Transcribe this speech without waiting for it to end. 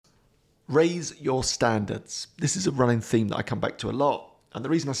Raise your standards. This is a running theme that I come back to a lot. And the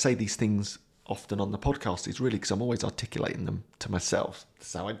reason I say these things often on the podcast is really because I'm always articulating them to myself.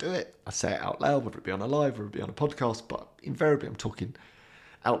 That's how I do it. I say it out loud, whether it be on a live, whether it be on a podcast, but invariably I'm talking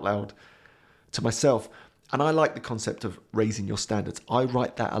out loud to myself. And I like the concept of raising your standards. I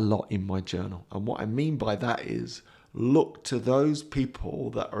write that a lot in my journal. And what I mean by that is look to those people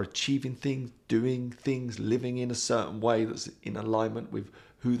that are achieving things, doing things, living in a certain way that's in alignment with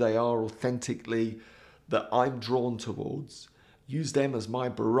who they are authentically, that I'm drawn towards. Use them as my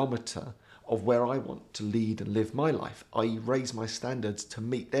barometer of where I want to lead and live my life. I raise my standards to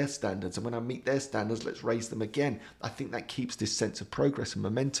meet their standards. And when I meet their standards, let's raise them again. I think that keeps this sense of progress and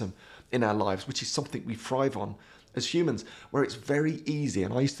momentum in our lives, which is something we thrive on as humans, where it's very easy,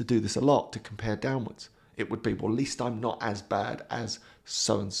 and I used to do this a lot, to compare downwards. It would be, well, at least I'm not as bad as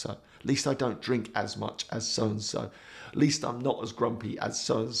so-and-so. At least I don't drink as much as so-and-so. At least I'm not as grumpy as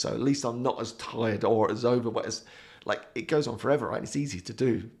so-and-so. At least I'm not as tired or as overweight as... Like, it goes on forever, right? It's easy to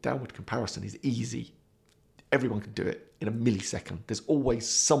do. Downward comparison is easy. Everyone can do it in a millisecond. There's always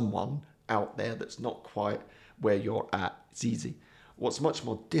someone out there that's not quite where you're at. It's easy. What's much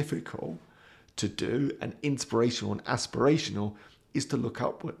more difficult to do, and inspirational and aspirational, is to look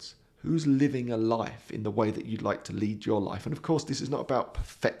upwards. Who's living a life in the way that you'd like to lead your life? And of course, this is not about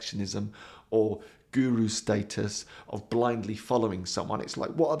perfectionism or guru status of blindly following someone. It's like,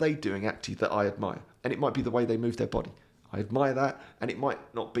 what are they doing actually that I admire? And it might be the way they move their body. I admire that. And it might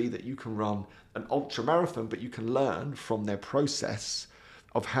not be that you can run an ultra marathon, but you can learn from their process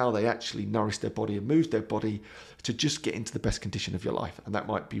of how they actually nourish their body and move their body to just get into the best condition of your life. And that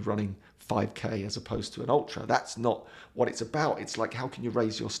might be running 5K as opposed to an ultra. That's not what it's about. It's like, how can you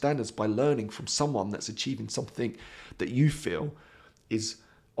raise your standards by learning from someone that's achieving something that you feel is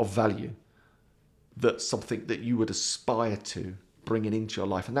of value, that's something that you would aspire to bringing into your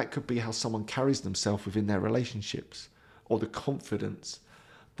life. And that could be how someone carries themselves within their relationships, or the confidence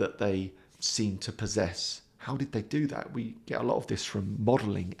that they seem to possess. How did they do that? We get a lot of this from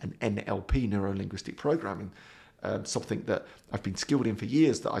modeling and NLP, neuro-linguistic programming. Something that I've been skilled in for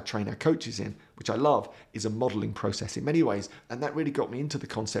years, that I train our coaches in, which I love, is a modeling process in many ways. And that really got me into the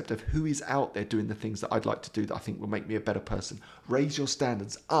concept of who is out there doing the things that I'd like to do that I think will make me a better person. Raise your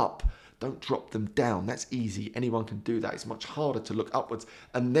standards up. Don't drop them down. That's easy. Anyone can do that. It's much harder to look upwards.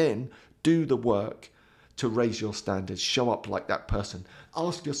 And then do the work to raise your standards. Show up like that person.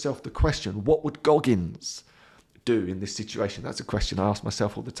 Ask yourself the question, what would Goggins do in this situation? That's a question I ask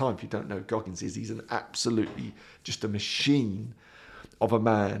myself all the time. If you don't know who Goggins is, he's an absolutely just a machine of a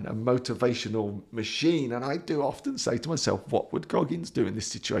man, a motivational machine. And I do often say to myself, what would Goggins do in this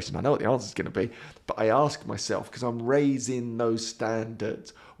situation? I know what the answer is going to be, but I ask myself, because I'm raising those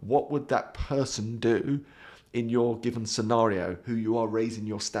standards, what would that person do in your given scenario, who you are raising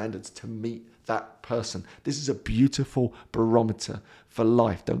your standards to meet that person? This is a beautiful barometer for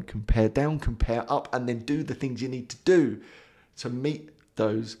life. Don't compare down, compare up, and then do the things you need to do to meet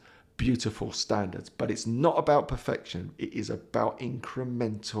those beautiful standards. But it's not about perfection. It is about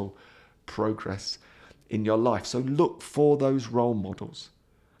incremental progress in your life. So look for those role models.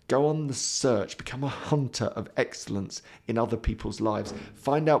 Go on the search, become a hunter of excellence in other people's lives.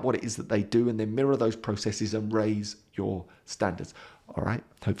 Find out what it is that they do, and then mirror those processes and raise your standards. All right.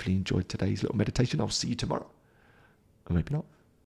 Hopefully you enjoyed today's little meditation. I'll see you tomorrow. Or maybe not.